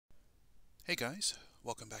Hey guys,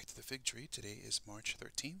 welcome back to the Fig Tree. Today is March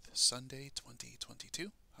 13th, Sunday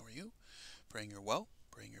 2022. How are you? Praying you're well,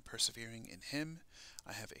 praying you're persevering in Him.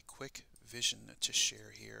 I have a quick vision to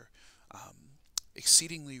share here.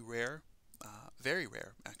 Exceedingly rare, very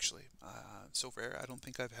rare actually. So rare, I don't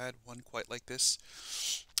think I've had one quite like this.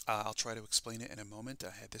 I'll try to explain it in a moment.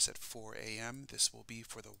 I had this at 4 a.m. This will be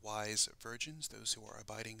for the wise virgins, those who are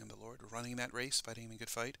abiding in the Lord, running that race, fighting the good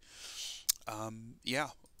fight. Yeah,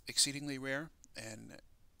 exceedingly rare, and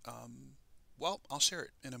well, I'll share it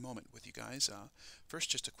in a moment with you guys. First,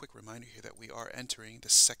 just a quick reminder here that we are entering the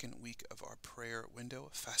second week of our prayer window,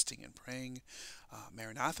 fasting and praying.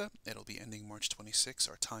 Maranatha, it'll be ending March 26th,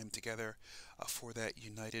 our time together for that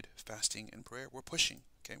united fasting and prayer. We're pushing,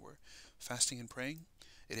 okay? We're fasting and praying.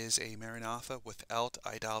 It is a Maranatha without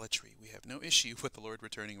idolatry. We have no issue with the Lord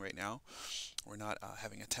returning right now. We're not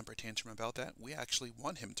having a temper tantrum about that. We actually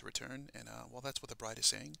want Him to return, and well, that's what the bride is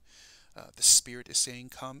saying. The Spirit is saying,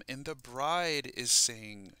 "Come," and the bride is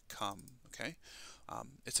saying, "Come." Okay,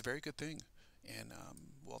 it's a very good thing, and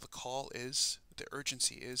well, the call is, the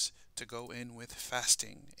urgency is to go in with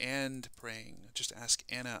fasting and praying. Just ask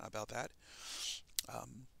Anna about that.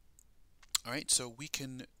 Um, all right, so we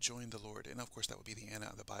can join the Lord, and of course that would be the Anna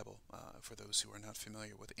of the Bible. For those who are not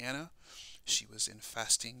familiar with Anna, she was in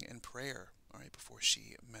fasting and prayer, all right, before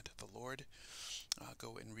she met the Lord.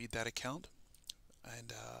 Go and read that account,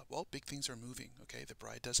 and well, big things are moving. Okay, the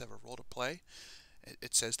bride does have a role to play.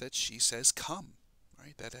 It says that she says, "Come,"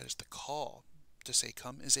 right? That is the call. To say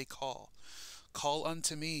 "come" is a call. Call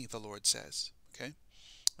unto me, the Lord says. Okay,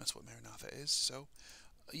 that's what Maranatha is. So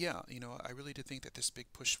yeah, I really did think that this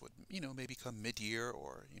big push would, maybe come mid-year,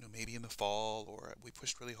 or maybe in the fall, or we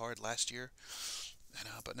pushed really hard last year. And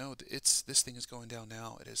but no, it's this thing is going down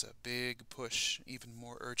now. It is a big push, even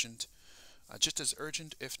more urgent, just as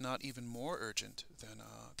urgent, if not even more urgent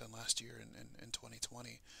than last year in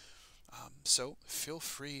 2020. So feel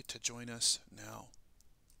free to join us now.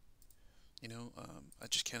 I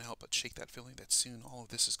just can't help but shake that feeling that soon all of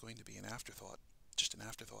this is going to be an afterthought, just an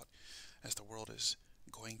afterthought, as the world is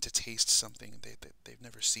going to taste something they've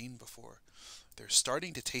never seen before. They're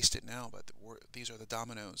starting to taste it now, but these are the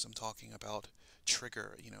dominoes I'm talking about.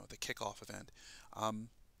 Trigger, the kickoff event. Um,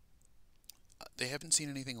 they haven't seen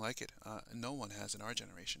anything like it. No one has in our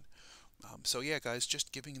generation. So yeah, guys,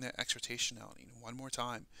 just giving that exhortation out, one more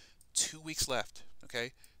time. 2 weeks left,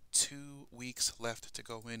 okay? 2 weeks left to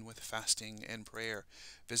go in with fasting and prayer.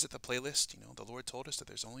 Visit the playlist. The Lord told us that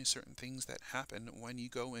there's only certain things that happen when you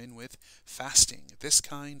go in with fasting. This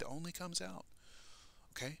kind only comes out,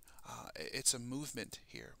 okay? It's a movement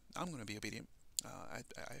here. I'm going to be obedient.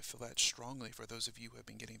 I feel that strongly for those of you who have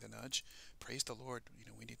been getting the nudge. Praise the Lord.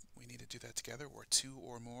 We need to do that together, where two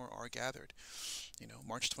or more are gathered.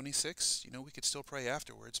 March 26th, we could still pray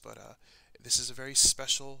afterwards, but this is a very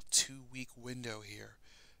special 2 week window here.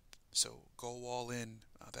 So go all in.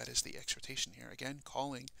 That is the exhortation here. Again,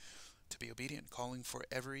 calling to be obedient, calling for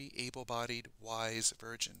every able bodied, wise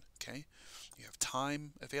virgin. Okay? You have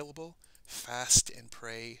time available, fast and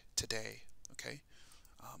pray today. Okay?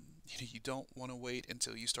 You don't want to wait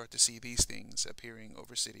until you start to see these things appearing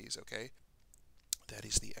over cities. Okay? That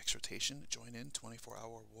is the exhortation. Join in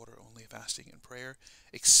 24-hour water only fasting and prayer.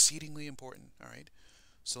 Exceedingly important. All right.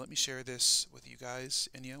 So let me share this with you guys.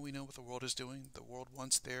 And yeah, we know what the world is doing. The world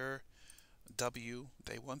wants their W.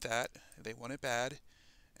 They want that. They want it bad.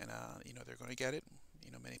 And, they're going to get it.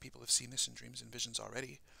 Many people have seen this in dreams and visions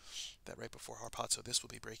already, that right before Harpazo this will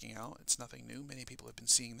be breaking out. It's nothing new. Many people have been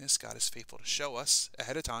seeing this. God is faithful to show us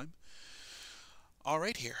ahead of time. All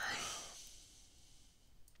right, here.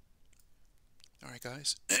 All right,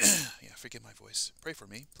 guys. Yeah, forgive my voice. Pray for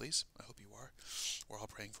me, please. I hope you are. We're all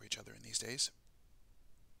praying for each other in these days.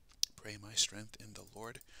 Pray my strength in the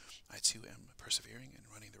Lord. I too am persevering and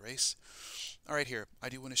running the race. All right, here. I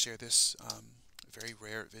do want to share this very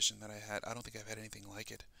rare vision that I had. I don't think I've had anything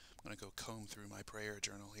like it. I'm going to go comb through my prayer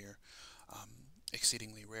journal here.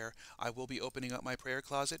 Exceedingly rare. I will be opening up my prayer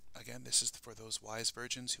closet. Again, this is for those wise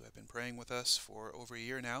virgins who have been praying with us for over a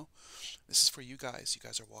year now. This is for you guys. You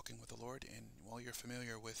guys are walking with the Lord, and while you're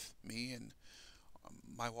familiar with me and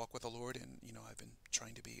my walk with the Lord, and I've been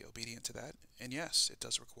trying to be obedient to that. And yes, it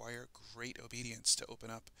does require great obedience to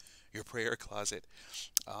open up your prayer closet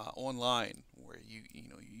online, where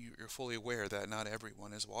you're fully aware that not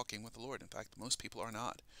everyone is walking with the Lord. In fact, most people are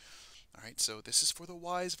not. All right, so this is for the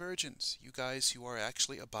wise virgins, you guys who are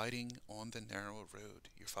actually abiding on the narrow road.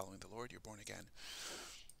 You're following the Lord, you're born again.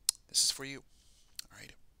 This is for you. All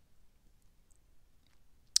right.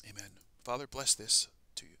 Amen. Father, bless this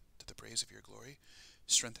to the praise of your glory.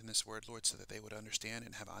 Strengthen this word, Lord, so that they would understand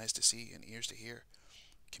and have eyes to see and ears to hear.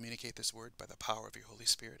 communicate this word by the power of your Holy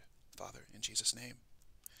Spirit. Father, in Jesus' name.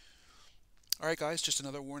 All right, guys, just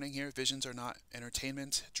another warning here. Visions are not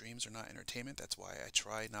entertainment. Dreams are not entertainment. That's why I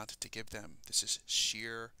try not to give them. This is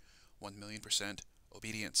sheer 1,000,000%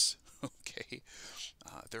 obedience. Okay?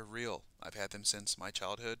 They're real. I've had them since my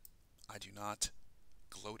childhood. I do not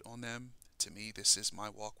gloat on them. To me, this is my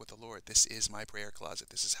walk with the Lord. This is my prayer closet.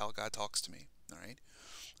 This is how God talks to me. All right?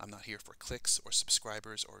 I'm not here for clicks or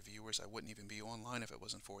subscribers or viewers. I wouldn't even be online if it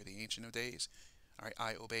wasn't for the Ancient of Days. All right,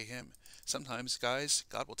 I obey him. Sometimes, guys,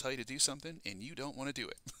 God will tell you to do something and you don't want to do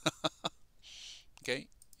it. Okay?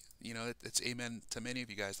 You know, it's amen to many of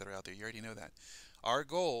you guys that are out there. You already know that. Our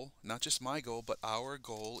goal, not just my goal, but our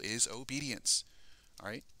goal is obedience. All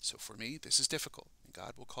right? So for me, this is difficult.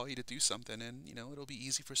 God will call you to do something, and, you know, it'll be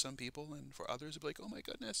easy for some people, and for others, it'll be like, oh my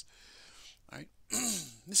goodness. All right?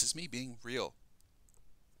 This is me being real.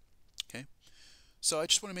 Okay? So I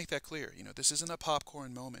just want to make that clear. You know, this isn't a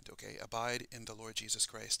popcorn moment, okay? Abide in the Lord Jesus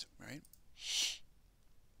Christ, right?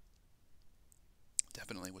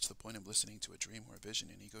 Definitely, what's the point of listening to a dream or a vision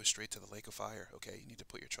and you go straight to the lake of fire, okay? You need to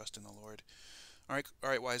put your trust in the Lord. All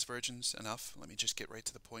right, wise virgins, enough. Let me just get right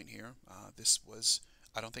to the point here.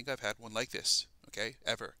 I don't think I've had one like this, okay,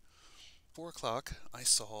 ever. 4 o'clock, I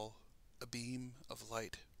saw a beam of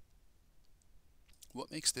light.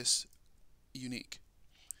 What makes this unique?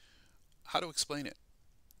 How to explain it?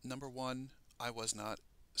 Number one, I was not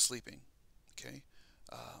sleeping, okay?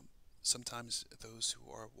 Sometimes those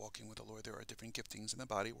who are walking with the Lord, there are different giftings in the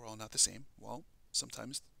body. We're all not the same. Well,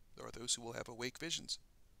 sometimes there are those who will have awake visions.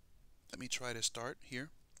 Let me try to start here.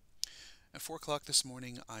 At 4 o'clock this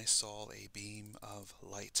morning, I saw a beam of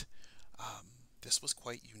light. This was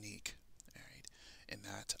quite unique, all right, in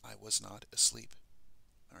that I was not asleep,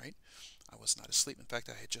 all right? I was not asleep. In fact,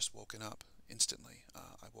 I had just woken up instantly.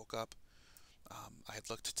 I woke up. I had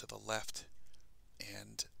looked to the left,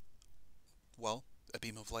 and, well, a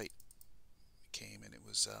beam of light came, and it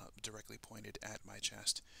was directly pointed at my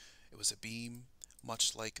chest. It was a beam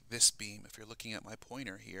much like this beam. If you're looking at my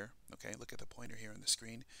pointer here, okay, look at the pointer here on the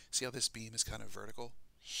screen. See how this beam is kind of vertical?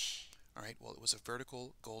 All right, well, it was a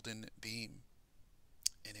vertical golden beam,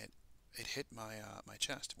 and it hit my my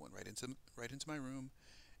chest. It went right into my room,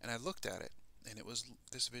 and I looked at it, and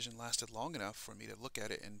this vision lasted long enough for me to look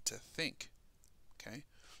at it and to think, okay,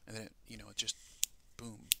 and then it just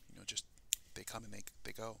boom, just they come and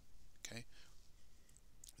they go, okay.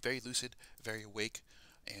 Very lucid, very awake,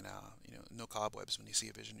 and no cobwebs. When you see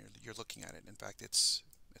a vision, you're looking at it. In fact, it's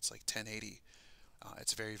like 1080.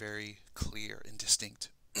 It's very, very clear and distinct.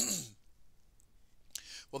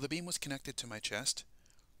 Well, the beam was connected to my chest.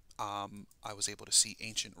 I was able to see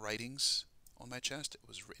ancient writings on my chest. It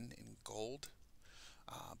was written in gold.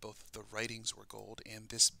 Both the writings were gold, and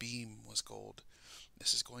this beam was gold.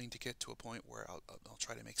 This is going to get to a point where I'll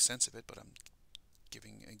try to make sense of it, but I'm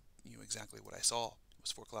giving you exactly what I saw. It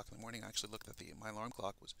was 4 o'clock in the morning. I actually looked at my alarm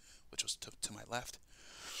clock, which was to my left.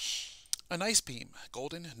 A nice beam,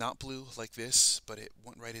 golden, not blue like this, but it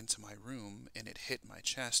went right into my room and it hit my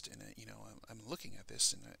chest. And I'm looking at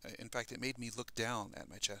this, and in fact, it made me look down at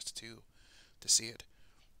my chest too, to see it.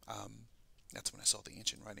 That's when I saw the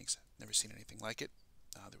ancient writings. Never seen anything like it.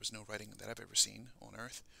 There was no writing that I've ever seen on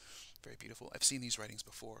Earth. Very beautiful. I've seen these writings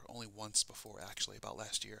before, only once before, actually, about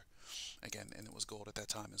last year. Again, and it was gold at that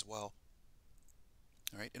time as well.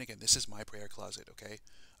 All right, and again, this is my prayer closet, okay?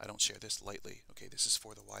 I don't share this lightly, okay? This is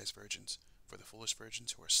for the wise virgins. For the foolish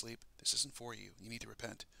virgins who are asleep, this isn't for you. You need to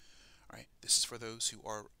repent, all right? This is for those who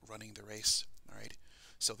are running the race, all right?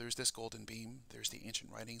 So there's this golden beam, there's the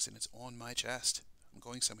ancient writings, and it's on my chest. I'm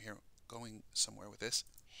going somewhere with this.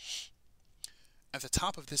 At the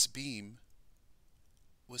top of this beam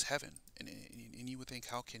was heaven, and you would think,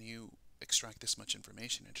 how can you extract this much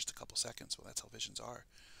information in just a couple seconds? Well, that's how visions are.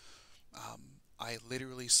 I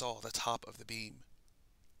literally saw the top of the beam,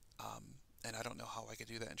 and I don't know how I could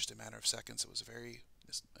do that in just a matter of seconds. It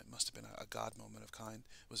must have been a God moment of kind.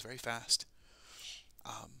 It was very fast.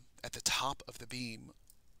 At the top of the beam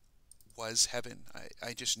was heaven.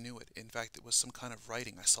 I just knew it. In fact, it was some kind of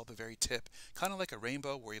writing. I saw the very tip, kind of like a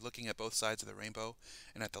rainbow, where you're looking at both sides of the rainbow,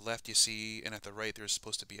 and at the left you see, and at the right there's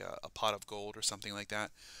supposed to be a pot of gold or something like that.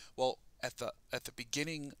 Well, at the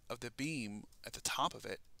beginning of the beam, at the top of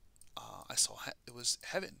it, I saw it was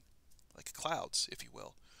heaven, like clouds, if you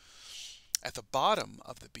will. At the bottom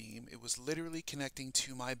of the beam, it was literally connecting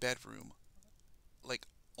to my bedroom, like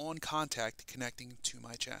on contact, connecting to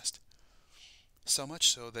my chest. So much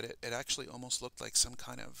so that it actually almost looked like some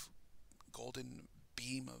kind of golden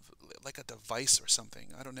beam of, like a device or something.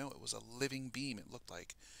 I don't know. It was a living beam, it looked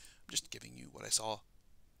like. I'm just giving you what I saw.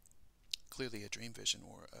 clearly a dream vision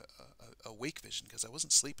or a wake vision, because I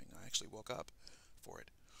wasn't sleeping. I actually woke up for it.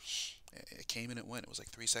 It came and it went. It was like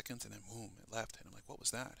 3 seconds, and then boom, it left. And I'm like, what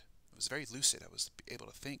was that? It was very lucid. I was able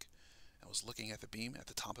to think. I was looking at the beam. At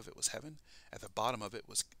the top of it was heaven. At the bottom of it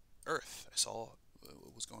was earth. I saw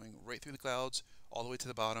it was going right through the clouds, all the way to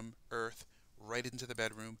the bottom, earth, right into the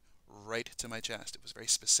bedroom, right to my chest. It was very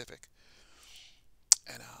specific.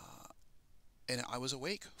 And I was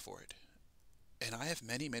awake for it. And I have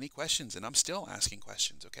many, many questions, and I'm still asking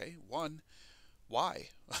questions, okay? One, why?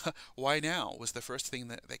 Why now was the first thing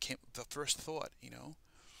that came, the first thought, you know?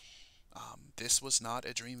 This was not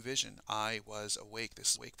a dream vision. I was awake.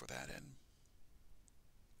 This is awake for that.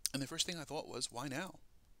 And the first thing I thought was, why now?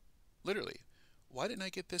 Literally, why didn't I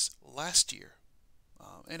get this last year?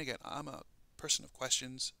 And again, I'm a person of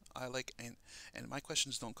questions. I like, and my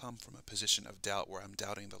questions don't come from a position of doubt where I'm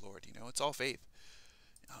doubting the Lord. You know, it's all faith.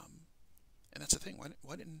 And that's the thing.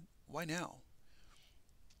 Why now?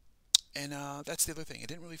 And that's the other thing. It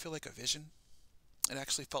didn't really feel like a vision. It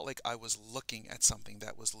actually felt like I was looking at something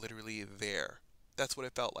that was literally there. That's what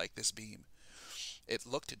it felt like, this beam. It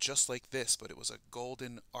looked just like this, but it was a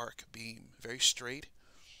golden arc beam, very straight.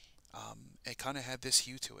 It kind of had this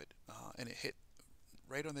hue to it, and it hit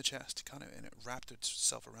right on the chest, and it wrapped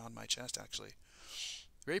itself around my chest, actually.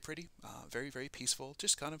 Very pretty, very, very peaceful,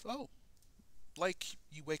 just kind of, oh, like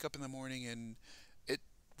you wake up in the morning and it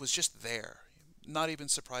was just there. Not even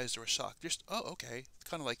surprised or shocked, just, oh, okay,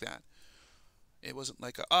 kind of like that. It wasn't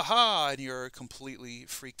like, aha, and you're completely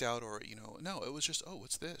freaked out, or, you know, no, it was just, oh,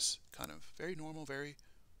 what's this? Kind of very normal, very,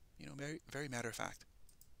 you know, very, very matter of fact.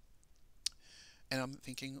 And I'm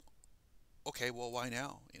thinking, okay, well, why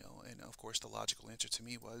now? You know, and of course the logical answer to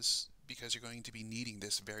me was, because you're going to be needing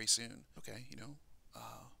this very soon. Okay, you know,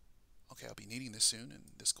 okay, I'll be needing this soon, and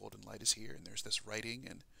this golden light is here, and there's this writing,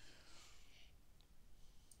 and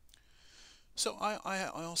so I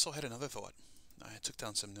also had another thought. I took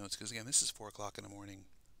down some notes, because again, this is 4 o'clock in the morning.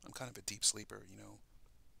 I'm kind of a deep sleeper, you know.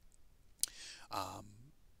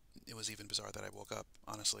 It was even bizarre that I woke up,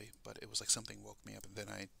 honestly, but it was like something woke me up, and then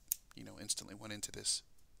I, you know, instantly went into this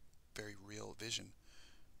very real vision.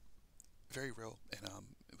 Very real, and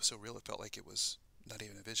it was so real it felt like it was not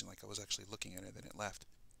even a vision, like I was actually looking at it, and then it left.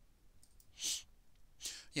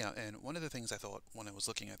 Yeah, and one of the things I thought when I was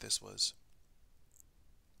looking at this was,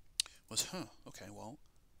 okay, well,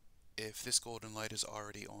 if this golden light is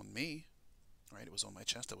already on me, right, it was on my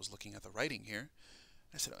chest, I was looking at the writing here,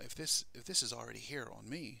 I said, if this is already here on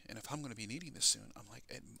me, and if I'm going to be needing this soon, I'm like,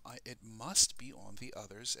 it must be on the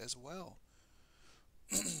others as well.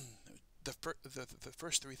 The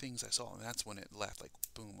first 3 things I saw, and that's when it left, like,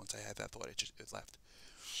 boom, once I had that thought, it left.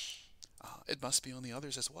 It must be on the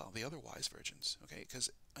others as well, the other wise virgins, okay? Because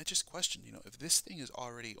I just questioned, you know, if this thing is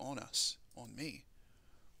already on us, on me,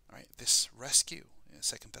 all right, this rescue,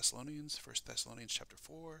 2 Thessalonians, 1 Thessalonians chapter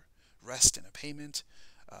 4, rest and a payment,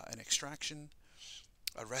 an extraction,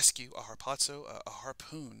 a rescue, a harpazo, a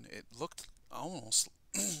harpoon. It looked almost,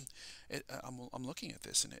 I'm looking at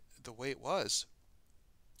this, and the way it was,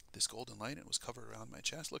 this golden light, it was covered around my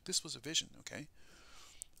chest. Look, this was a vision, okay?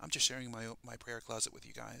 I'm just sharing my prayer closet with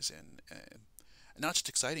you guys, and not just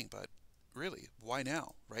exciting, but really, why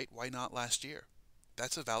now, right? Why not last year?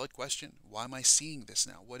 That's a valid question. Why am I seeing this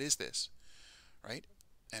now? What is this, right?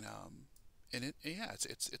 And yeah,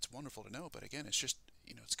 it's wonderful to know. But again, it's just,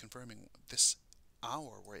 you know, it's confirming this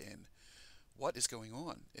hour we're in. What is going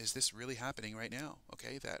on? Is this really happening right now?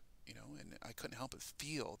 Okay, that, you know, and I couldn't help but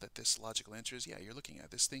feel that this logical answer is, yeah, you're looking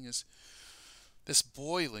at this thing is, this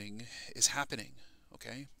boiling is happening,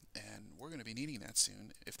 okay? And we're going to be needing that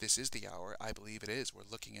soon. If this is the hour, I believe it is. We're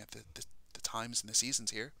looking at the times and the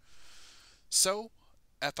seasons here. So,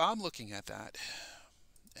 if I'm looking at that,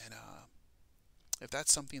 and if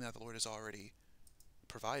that's something that the Lord has already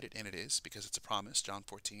provided, and it is, because it's a promise, John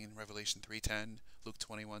 14, Revelation 3:10, Luke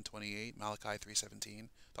 21:28, Malachi 3:17,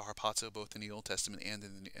 the harpazo, both in the Old Testament and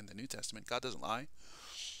in the New Testament. God doesn't lie.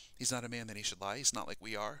 He's not a man that he should lie. He's not like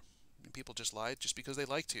we are. People just lie just because they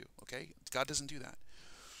like to, okay? God doesn't do that.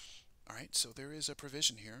 All right, so there is a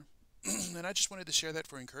provision here. And I just wanted to share that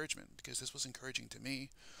for encouragement, because this was encouraging to me.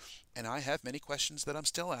 And I have many questions that I'm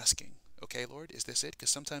still asking. Okay, Lord, is this it? Because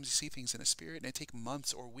sometimes you see things in the spirit, and it take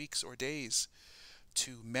months or weeks or days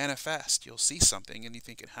to manifest. You'll see something and you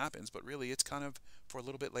think it happens, but really it's kind of for a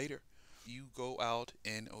little bit later. You go out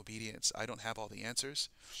in obedience. I don't have all the answers.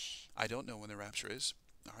 I don't know when the rapture is.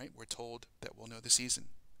 All right, we're told that we'll know the season,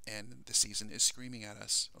 and the season is screaming at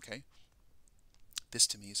us, okay? This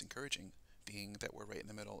to me is encouraging, being that we're right in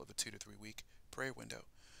the middle of a 2 to 3 week prayer window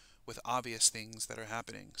with obvious things that are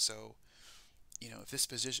happening. So, you know, if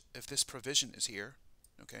this provision is here,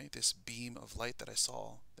 okay, this beam of light that I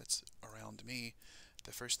saw that's around me,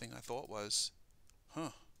 the first thing I thought was, huh,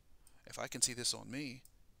 if I can see this on me,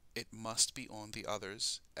 it must be on the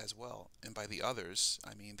others as well. And by the others,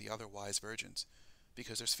 I mean the other wise virgins,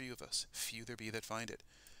 because there's few of us, few there be that find it.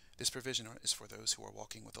 This provision is for those who are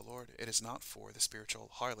walking with the Lord. It is not for the spiritual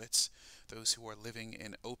harlots, those who are living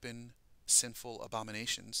in open, sinful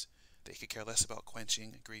abominations. They could care less about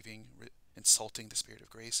quenching, grieving, insulting the Spirit of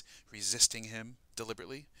grace, resisting Him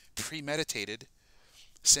deliberately, premeditated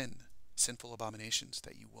sin, sinful abominations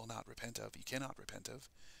that you will not repent of, you cannot repent of.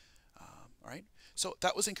 All right, so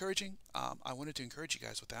that was encouraging. I wanted to encourage you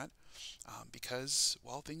guys with that because,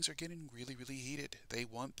 well, things are getting really, really heated. They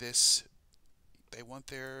want this. They want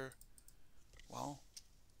their, well,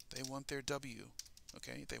 they want their W.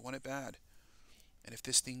 Okay, they want it bad. And if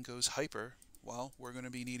this thing goes hyper, well, we're going to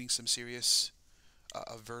be needing some serious,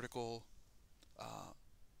 a vertical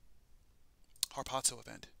harpazo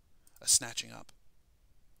event, a snatching up.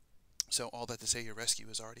 So all that to say, your rescue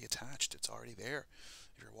is already attached. It's already there.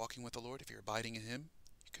 If you're walking with the Lord, if you're abiding in Him,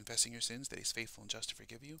 you're confessing your sins, that He's faithful and just to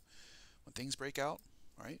forgive you. When things break out,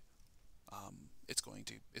 all right, it's going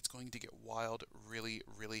to get wild really,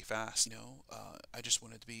 really fast. I just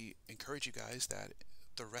wanted to encourage you guys that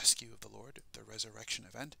the rescue of the Lord, the resurrection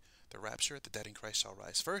event, the rapture, the dead in Christ shall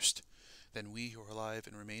rise first. Then we who are alive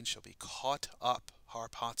and remain shall be caught up,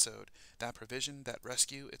 harpazoed. That provision, that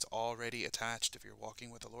rescue, it's already attached if you're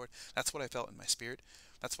walking with the Lord. That's what I felt in my spirit.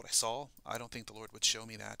 That's what I saw. I don't think the Lord would show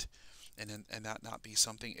me that and that not be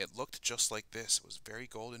something. It looked just like this. It was very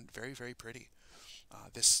golden, very, very pretty.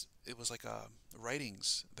 It was like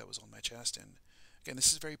writings that was on my chest. And again,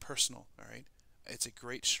 this is very personal, all right? It's a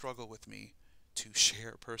great struggle with me to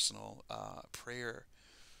share personal prayer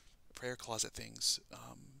closet things.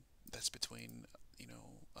 That's between,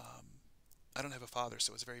 I don't have a father,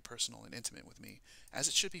 so it's very personal and intimate with me, as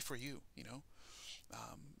it should be for you,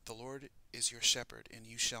 The Lord is your shepherd, and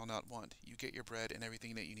you shall not want. You get your bread and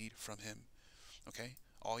everything that you need from Him, okay?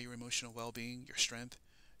 All your emotional well-being, your strength,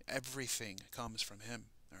 everything comes from Him,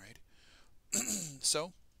 all right?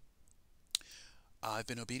 So, I've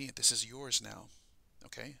been obedient. This is yours now,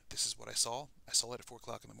 okay? This is what I saw. I saw it at 4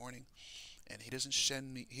 o'clock in the morning, and He doesn't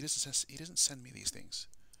send me. He doesn't send me these things,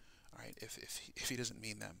 all right? If He doesn't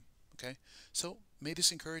mean them, okay? So may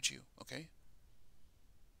this encourage you, okay?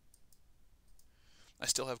 I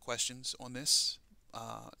still have questions on this.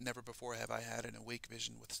 Never before have I had an awake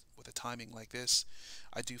vision with a timing like this.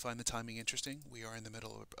 I do find the timing interesting. We are in the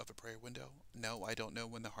middle of a prayer window. No, I don't know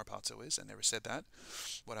when the harpazo is. I never said that.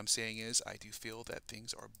 What I'm saying is I do feel that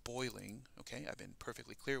things are boiling. Okay, I've been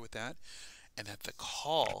perfectly clear with that. And that the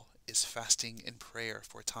call is fasting and prayer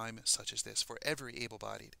for a time such as this, for every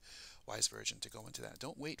able-bodied wise virgin to go into that.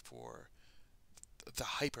 Don't wait for the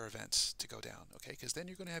hyper events to go down, okay? Because then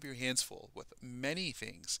you're going to have your hands full with many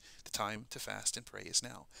things. The time to fast and pray is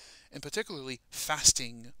now. And particularly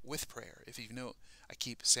fasting with prayer. If you know, I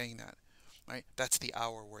keep saying that, right? That's the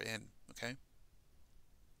hour we're in, okay?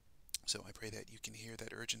 So I pray that you can hear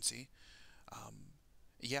that urgency.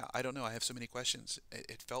 Yeah, I don't know. I have so many questions.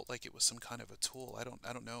 It felt like it was some kind of a tool. I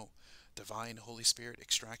don't know. Divine Holy Spirit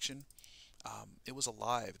extraction. It was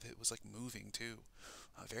alive. It was like moving too.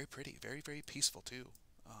 Very pretty, very, very peaceful too.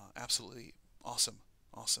 Absolutely awesome,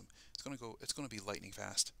 awesome. It's gonna be lightning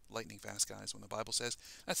fast, guys. When the Bible says,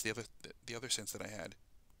 that's the other sense that I had.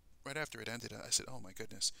 Right after it ended, I said, "Oh my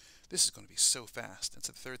goodness, this is going to be so fast." That's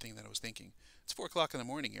the third thing that I was thinking. It's 4 o'clock in the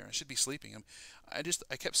morning here. I should be sleeping. I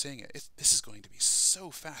kept saying it. This is going to be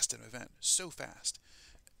so fast an event, so fast.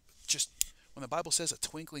 Just when the Bible says a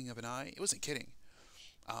twinkling of an eye, it wasn't kidding.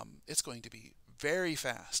 It's going to be very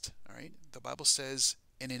fast, all right? The Bible says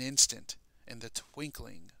in an instant, in the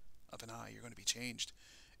twinkling of an eye, you're going to be changed.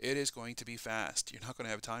 It is going to be fast. You're not going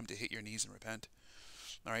to have time to hit your knees and repent.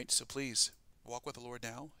 All right, so please, walk with the Lord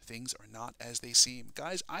now. Things are not as they seem.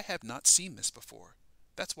 Guys, I have not seen this before.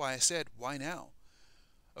 That's why I said, why now?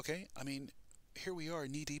 Okay, I mean, here we are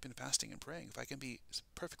knee-deep in fasting and praying. If I can be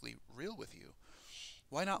perfectly real with you,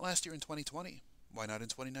 why not last year in 2020? Why not in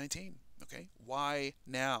 2019? Okay, why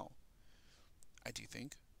now? I do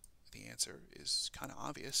think the answer is kind of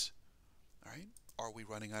obvious. All right, are we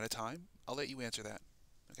running out of time? I'll let you answer that.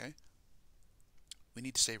 Okay, we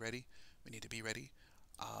need to stay ready. We need to be ready.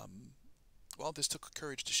 Well, this took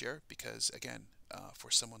courage to share because, again,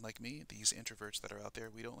 for someone like me, these introverts that are out there,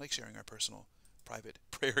 we don't like sharing our personal, private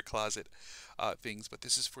prayer closet things, but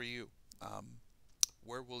this is for you.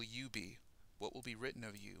 Where will you be? What will be written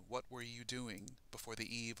of you? What were you doing before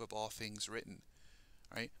the eve of all things written?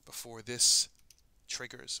 Right? Before this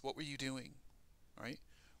triggers, what were you doing? Right?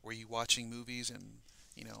 Were you watching movies and,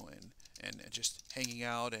 and just hanging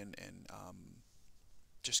out and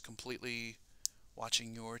just completely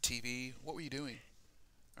watching your TV? What were you doing?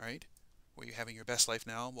 All right? Were you having your best life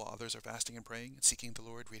now while others are fasting and praying and seeking the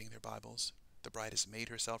Lord, reading their Bibles? The bride has made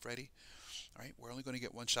herself ready. All right? We're only going to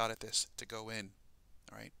get one shot at this to go in.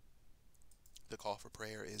 All right? The call for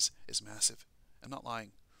prayer is massive. I'm not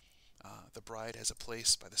lying. The bride has a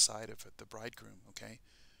place by the side of the bridegroom, okay?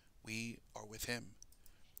 We are with him.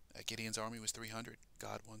 Gideon's army was 300.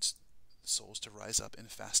 God wants souls to rise up in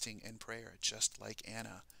fasting and prayer, just like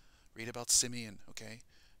Anna. Read about Simeon, okay?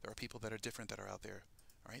 There are people that are different that are out there.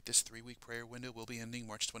 All right, this 3-week prayer window will be ending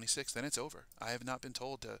March 26th. Then it's over. I have not been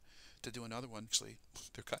told to do another one. Actually,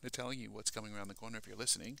 they're kind of telling you what's coming around the corner if you're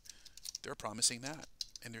listening. They're promising that,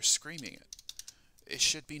 and they're screaming it. It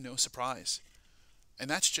should be no surprise. And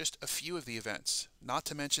that's just a few of the events, not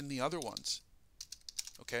to mention the other ones,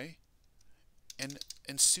 okay? And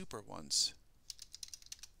super ones,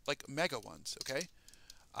 like mega ones, okay?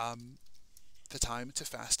 The time to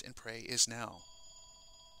fast and pray is now.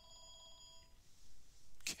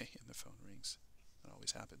 Okay, and the phone rings. That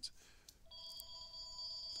always happens.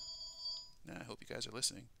 I hope you guys are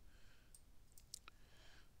listening.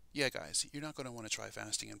 Yeah, guys, you're not going to want to try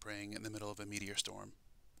fasting and praying in the middle of a meteor storm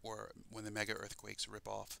or when the mega earthquakes rip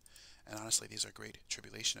off. And honestly, these are great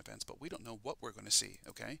tribulation events, but we don't know what we're going to see,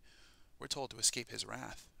 okay? We're told to escape his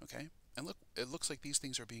wrath, okay? And look, it looks like these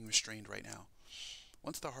things are being restrained right now.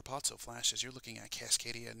 Once the Harpazo flashes, you're looking at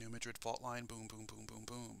Cascadia, New Madrid fault line, boom, boom, boom, boom,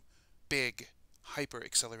 boom. Big,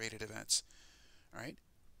 hyper-accelerated events, all right?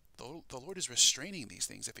 The Lord is restraining these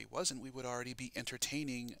things. If he wasn't, we would already be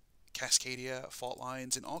entertaining Cascadia, fault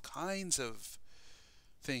lines, and all kinds of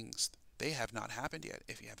things. They have not happened yet.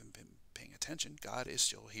 If you haven't been paying attention, God is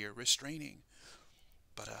still here restraining.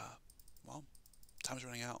 But, well, time's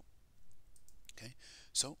running out. Okay,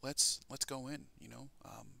 so let's go in,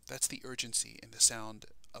 that's the urgency in the sound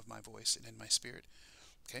of my voice and in my spirit.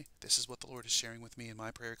 Okay, this is what the Lord is sharing with me in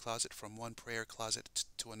my prayer closet, from one prayer closet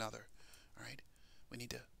to another. All right, we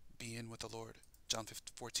need to be in with the Lord. John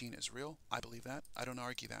 14 is real. I believe that. I don't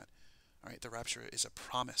argue that. All right, the rapture is a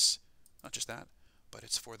promise. Not just that, but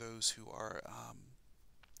it's for those who are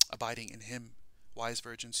abiding in him, wise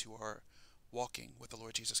virgins who are walking with the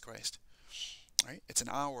Lord Jesus Christ. Right? It's an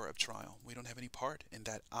hour of trial. We don't have any part in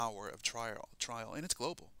that hour of trial, and it's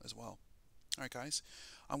global as well. All right, guys,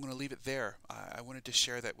 I'm going to leave it there. I wanted to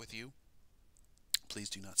share that with you. Please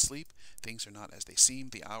do not sleep. Things are not as they seem.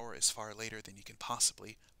 The hour is far later than you can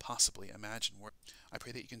possibly imagine. I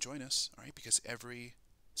pray that you can join us, all right, because every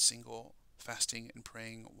single fasting and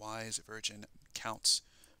praying wise virgin counts.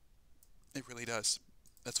 It really does.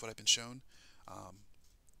 That's what I've been shown.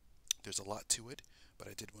 There's a lot to it, but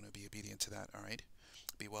I did want to be obedient to that, all right?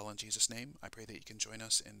 Be well in Jesus' name. I pray that you can join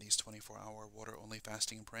us in these 24-hour water-only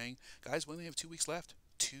fasting and praying. Guys, we only have 2 weeks left.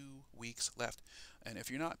 2 weeks left. And if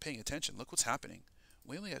you're not paying attention, look what's happening.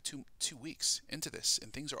 We only have two weeks into this,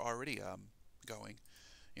 and things are already going.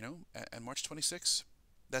 And March 26th,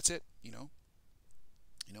 that's it,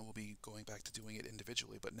 we'll be going back to doing it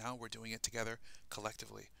individually, but now we're doing it together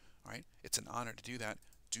collectively, all right? It's an honor to do that.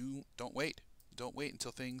 Don't wait. Don't wait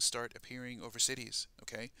until things start appearing over cities,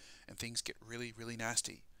 okay? And things get really, really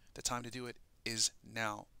nasty. The time to do it is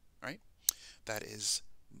now, right? That is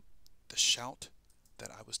the shout that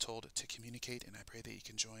I was told to communicate, and I pray that you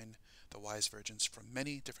can join the wise virgins from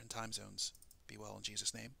many different time zones. Be well in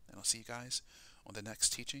Jesus' name, and I'll see you guys on the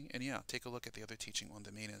next teaching. And yeah, take a look at the other teaching on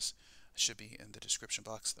the Minas. It should be in the description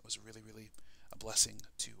box. That was really, really a blessing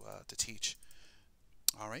to teach.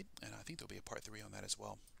 All right, and I think there'll be a part 3 on that as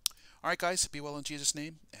well. All right, guys, be well in Jesus'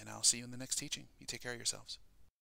 name, and I'll see you in the next teaching. You take care of yourselves.